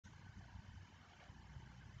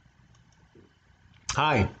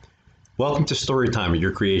Hi, welcome to Storytime at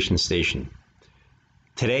your creation station.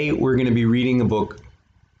 Today we're going to be reading the book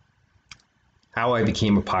How I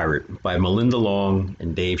Became a Pirate by Melinda Long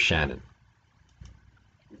and Dave Shannon.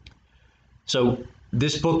 So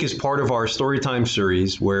this book is part of our Storytime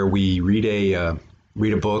series where we read a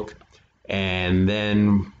book and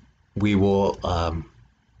then we will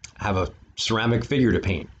have a ceramic figure to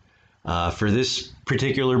paint. For this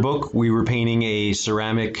particular book, we were painting a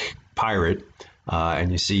ceramic pirate.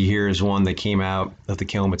 And you see here is one that came out of the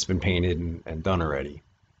kiln. It's been painted and done already.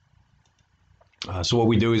 So what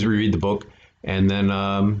we do is we read the book and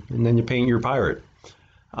then you paint your pirate.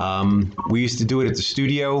 We used to do it at the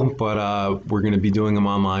studio, but we're going to be doing them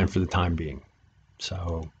online for the time being.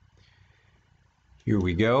 So here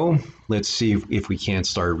we go. Let's see if we can't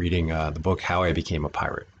start reading the book How I Became a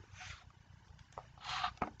Pirate.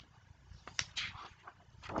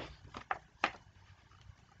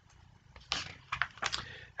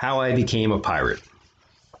 How I Became a Pirate.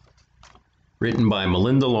 Written by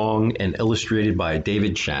Melinda Long and illustrated by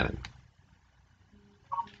David Shannon.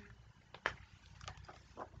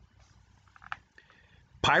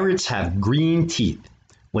 Pirates have green teeth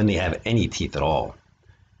when they have any teeth at all.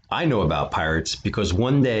 I know about pirates because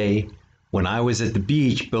one day when I was at the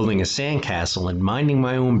beach building a sandcastle and minding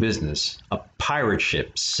my own business, a pirate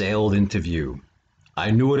ship sailed into view. I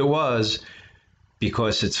knew what it was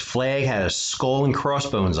because its flag had a skull and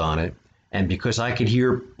crossbones on it, and because I could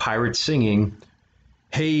hear pirates singing,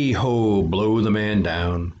 "Hey ho, blow the man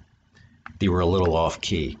down." They were a little off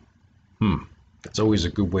key. That's always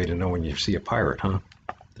a good way to know when you see a pirate, huh?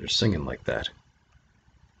 They're singing like that.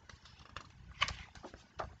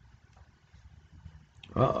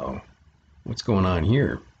 Uh-oh, what's going on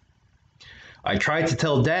here? I tried to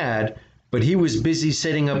tell Dad, but he was busy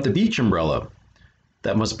setting up the beach umbrella.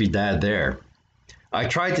 That must be Dad there. I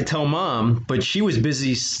tried to tell Mom, but she was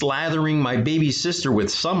busy slathering my baby sister with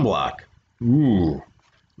sunblock. Ooh,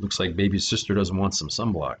 looks like baby sister doesn't want some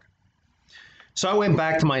sunblock. So I went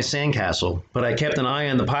back to my sandcastle, but I kept an eye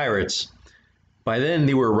on the pirates. By then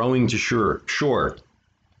they were rowing to shore.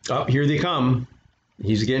 Oh, here they come.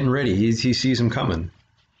 He's getting ready. He sees them coming.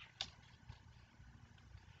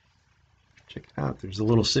 Check it out. There's a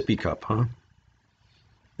little sippy cup, huh?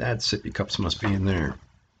 That sippy cups must be in there.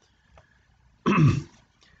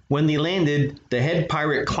 When they landed, the head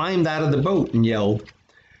pirate climbed out of the boat and yelled,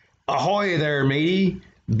 "Ahoy there, matey!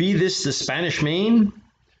 Be this the Spanish Main?"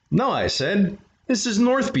 "No," I said. "This is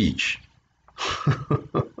North Beach."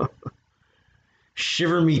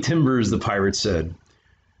 "Shiver me timbers," the pirate said.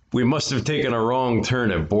 "We must have taken a wrong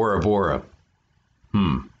turn at Bora Bora."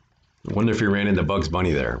 I wonder if he ran into Bugs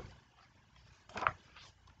Bunny there.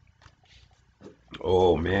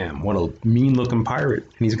 Oh man, what a mean looking pirate.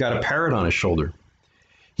 And he's got a parrot on his shoulder.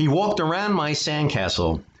 He walked around my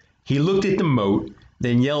sandcastle. He looked at the moat,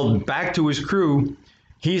 then yelled back to his crew,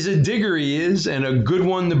 "He's a digger, he is, and a good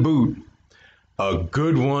one to boot." A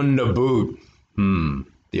good one to boot.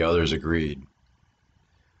 The others agreed.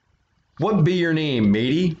 "What be your name,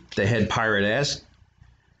 matey?" the head pirate asked.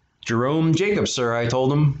 "Jerome Jacob, sir," I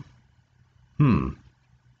told him.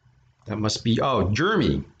 That must be,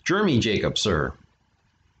 Jeremy Jacob, sir.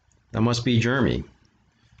 That must be Jeremy.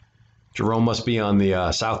 Jerome must be on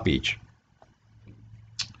the South Beach.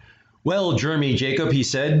 "Well, Jeremy Jacob," he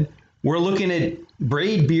said, "we're looking at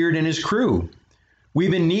Braidbeard and his crew.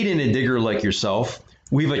 We've been needing a digger like yourself.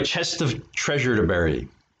 We've a chest of treasure to bury."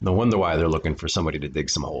 No wonder why they're looking for somebody to dig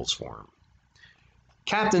some holes for them.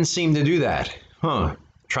 Captains seem to do that, huh?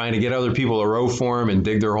 Trying to get other people to row for them and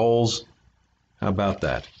dig their holes. How about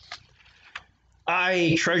that?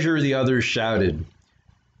 "Aye, treasure," the others shouted.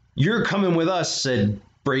 "You're coming with us," said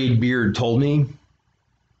Braidbeard told me.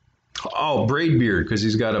 Oh, Braidbeard, because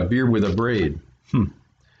he's got a beard with a braid.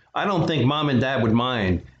 I don't think Mom and Dad would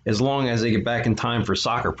mind as long as they get back in time for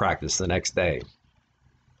soccer practice the next day.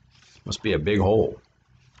 Must be a big hole.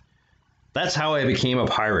 That's how I became a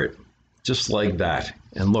pirate. Just like that.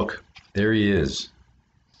 And look, there he is.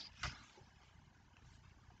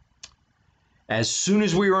 As soon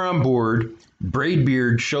as we were on board,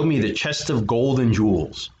 Braidbeard showed me the chest of gold and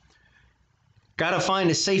jewels. "Gotta find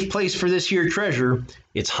a safe place for this here treasure.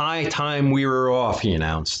 It's high time we were off," he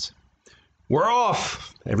announced. "We're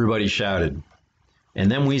off," everybody shouted. And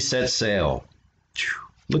then we set sail.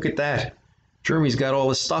 Look at that. Jeremy's got all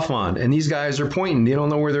this stuff on, and these guys are pointing. They don't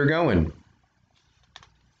know where they're going.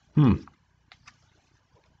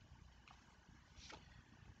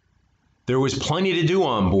 There was plenty to do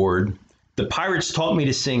on board. The pirates taught me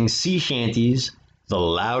to sing sea shanties, the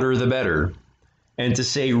louder the better, and to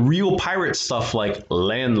say real pirate stuff like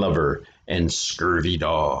landlubber and scurvy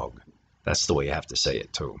dog. That's the way you have to say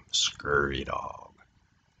it too. Scurvy dog.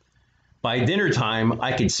 By dinner time,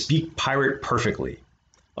 I could speak pirate perfectly.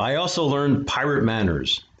 I also learned pirate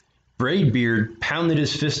manners. Braidbeard pounded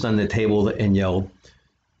his fist on the table and yelled,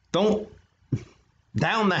 "Don't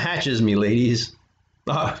down the hatches, me ladies."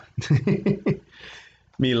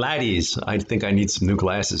 Me laddies. I think I need some new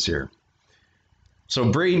glasses here.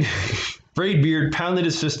 So Braidbeard pounded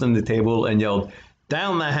his fist on the table and yelled,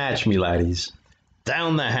 "Down the hatch, me laddies."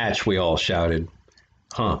 "Down the hatch," we all shouted.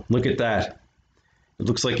 Look at that. It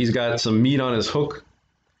looks like he's got some meat on his hook.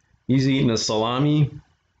 He's eating a salami.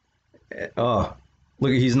 Oh,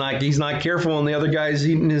 look, he's not careful, and the other guy's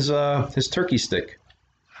eating his turkey stick.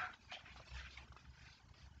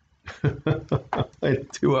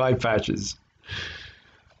 2 eye patches.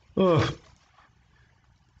 Oh.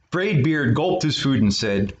 Braidbeard gulped his food and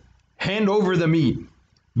said, "Hand over the meat."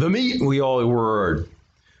 "The meat," we all roared.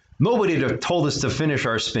 Nobody had told us to finish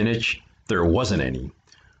our spinach. There wasn't any.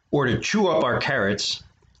 Or to chew up our carrots.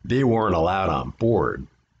 They weren't allowed on board.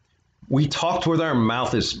 We talked with our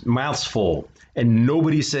mouths full, and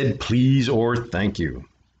nobody said please or thank you.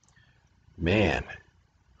 Man,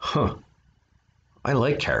 I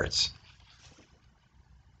like carrots.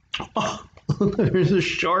 Oh, there's a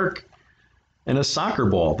shark and a soccer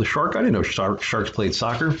ball. The shark, I didn't know sharks played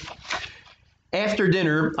soccer. After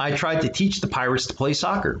dinner, I tried to teach the pirates to play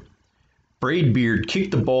soccer. Braidbeard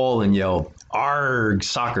kicked the ball and yelled, "Arg,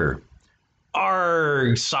 soccer."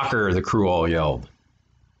 "Arg, soccer," the crew all yelled.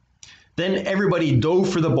 Then everybody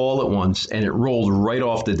dove for the ball at once, and it rolled right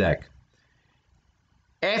off the deck.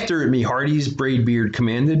 "After it, me hearties," Braidbeard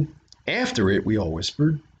commanded. "After it," we all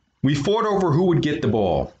whispered. We fought over who would get the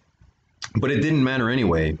ball. But it didn't matter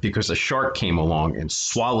anyway, because a shark came along and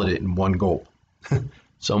swallowed it in one gulp.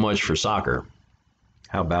 So much for soccer.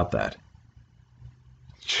 How about that?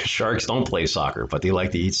 Sharks don't play soccer, but they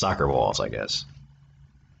like to eat soccer balls, I guess.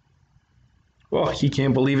 Well, he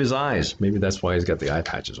can't believe his eyes. Maybe that's why he's got the eye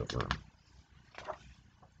patches over him.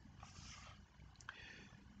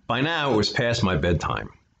 By now, it was past my bedtime,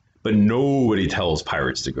 but nobody tells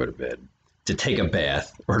pirates to go to bed, to take a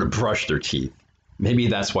bath, or to brush their teeth. Maybe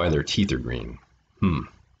that's why their teeth are green.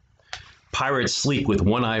 Pirates sleep with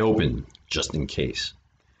one eye open, just in case.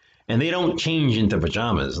 And they don't change into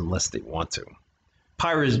pajamas unless they want to.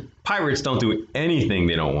 Pirates don't do anything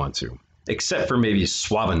they don't want to, except for maybe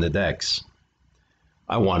swabbing the decks.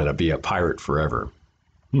 I wanted to be a pirate forever.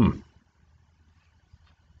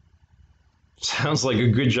 Sounds like a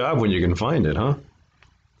good job when you can find it, huh?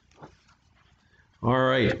 All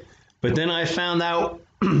right. But then I found out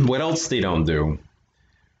what else they don't do.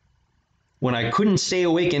 When I couldn't stay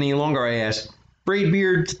awake any longer, I asked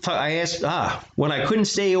Braidbeard to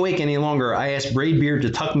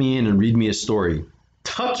tuck me in and read me a story.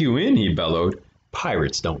 "Tuck you in?" he bellowed.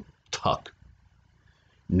 "Pirates don't tuck."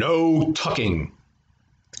 "No tucking,"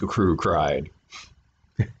 the crew cried.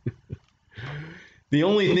 The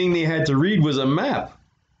only thing they had to read was a map.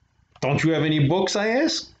 "Don't you have any books?" I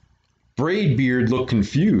asked. Braidbeard looked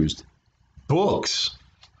confused. "Books?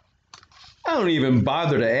 I didn't even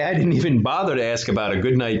bother to ask about a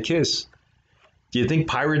goodnight kiss. Do you think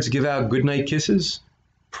pirates give out goodnight kisses?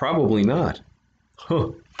 Probably not.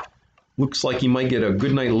 Looks like he might get a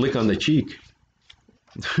goodnight lick on the cheek."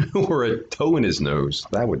 Or a toe in his nose.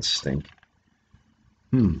 That would stink.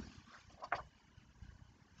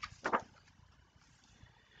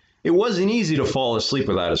 It wasn't easy to fall asleep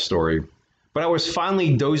without a story, but I was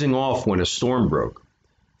finally dozing off when a storm broke.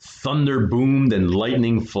 Thunder boomed and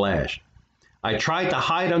lightning flashed. I tried to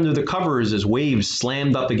hide under the covers as waves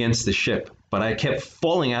slammed up against the ship, but I kept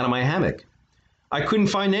falling out of my hammock. I couldn't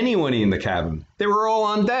find anyone in the cabin. They were all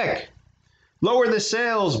on deck. "Lower the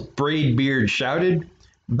sails," Braidbeard shouted.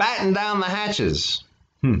 "Batten down the hatches."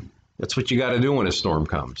 That's what you got to do when a storm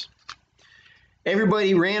comes.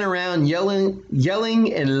 Everybody ran around yelling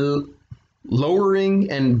and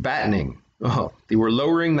lowering and battening. They were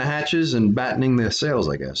lowering the hatches and battening the sails,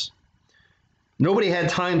 I guess. Nobody had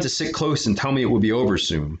time to sit close and tell me it would be over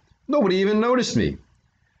soon. Nobody even noticed me.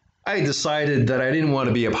 I decided that I didn't want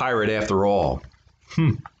to be a pirate after all.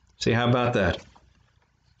 See, how about that?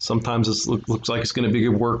 Sometimes it looks like it's going to be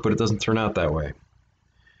good work, but it doesn't turn out that way.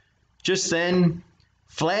 Just then,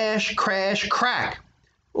 flash, crash, crack.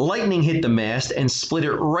 Lightning hit the mast and split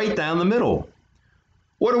it right down the middle.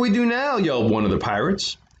 "What do we do now?" yelled one of the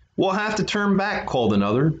pirates. "We'll have to turn back," called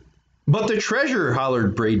another. "But the treasure,"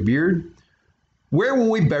 hollered Braidbeard. "Where will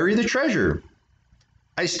we bury the treasure?"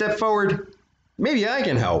 I stepped forward. "Maybe I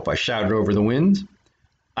can help," I shouted over the wind.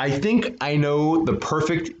 "I think I know the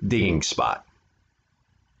perfect digging spot."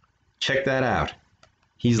 Check that out.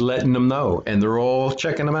 he's letting them know, and they're all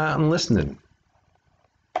checking him out and listening.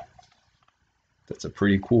 That's a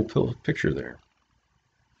pretty cool picture there.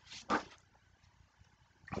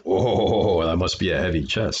 Oh, that must be a heavy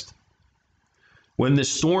chest. When the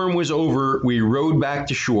storm was over, we rowed back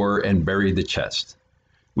to shore and buried the chest.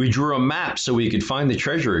 We drew a map so we could find the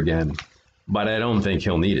treasure again, but I don't think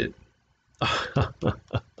he'll need it.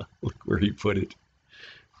 Look where he put it.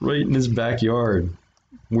 Right in his backyard,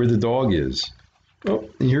 where the dog is. Oh,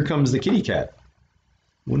 and here comes the kitty cat.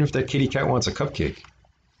 Wonder if that kitty cat wants a cupcake.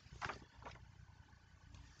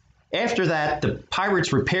 After that, the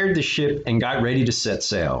pirates repaired the ship and got ready to set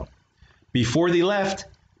sail. Before they left,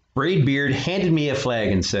 Braidbeard handed me a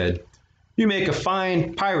flag and said, "You make a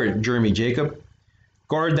fine pirate, Jeremy Jacob.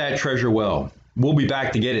 Guard that treasure well. We'll be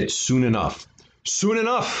back to get it soon enough." "Soon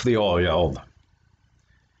enough," they all yelled.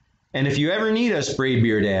 "And if you ever need us,"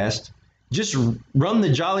 Braidbeard asked, "just run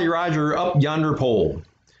the Jolly Roger up yonder pole."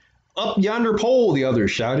 "Up yonder pole," the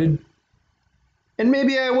others shouted. "And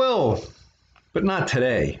maybe I will, but not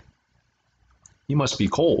today." He must be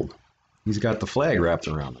cold. He's got the flag wrapped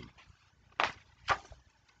around him.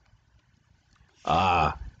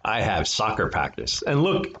 I have soccer practice. And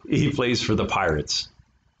look, he plays for the Pirates.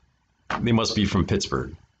 They must be from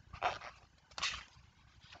Pittsburgh.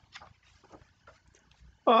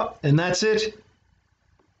 And that's it.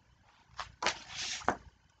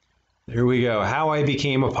 There we go. How I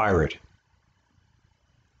became a pirate.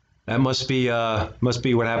 That must be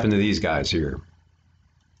what happened to these guys here.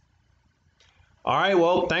 All right,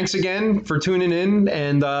 well, thanks again for tuning in.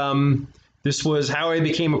 And this was How I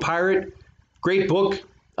Became a Pirate. Great book.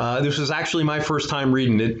 This was actually my first time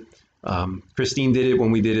reading it. Christine did it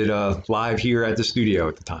when we did it live here at the studio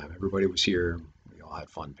at the time. Everybody was here. We all had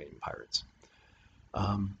fun painting pirates.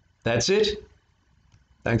 That's it.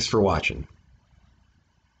 Thanks for watching.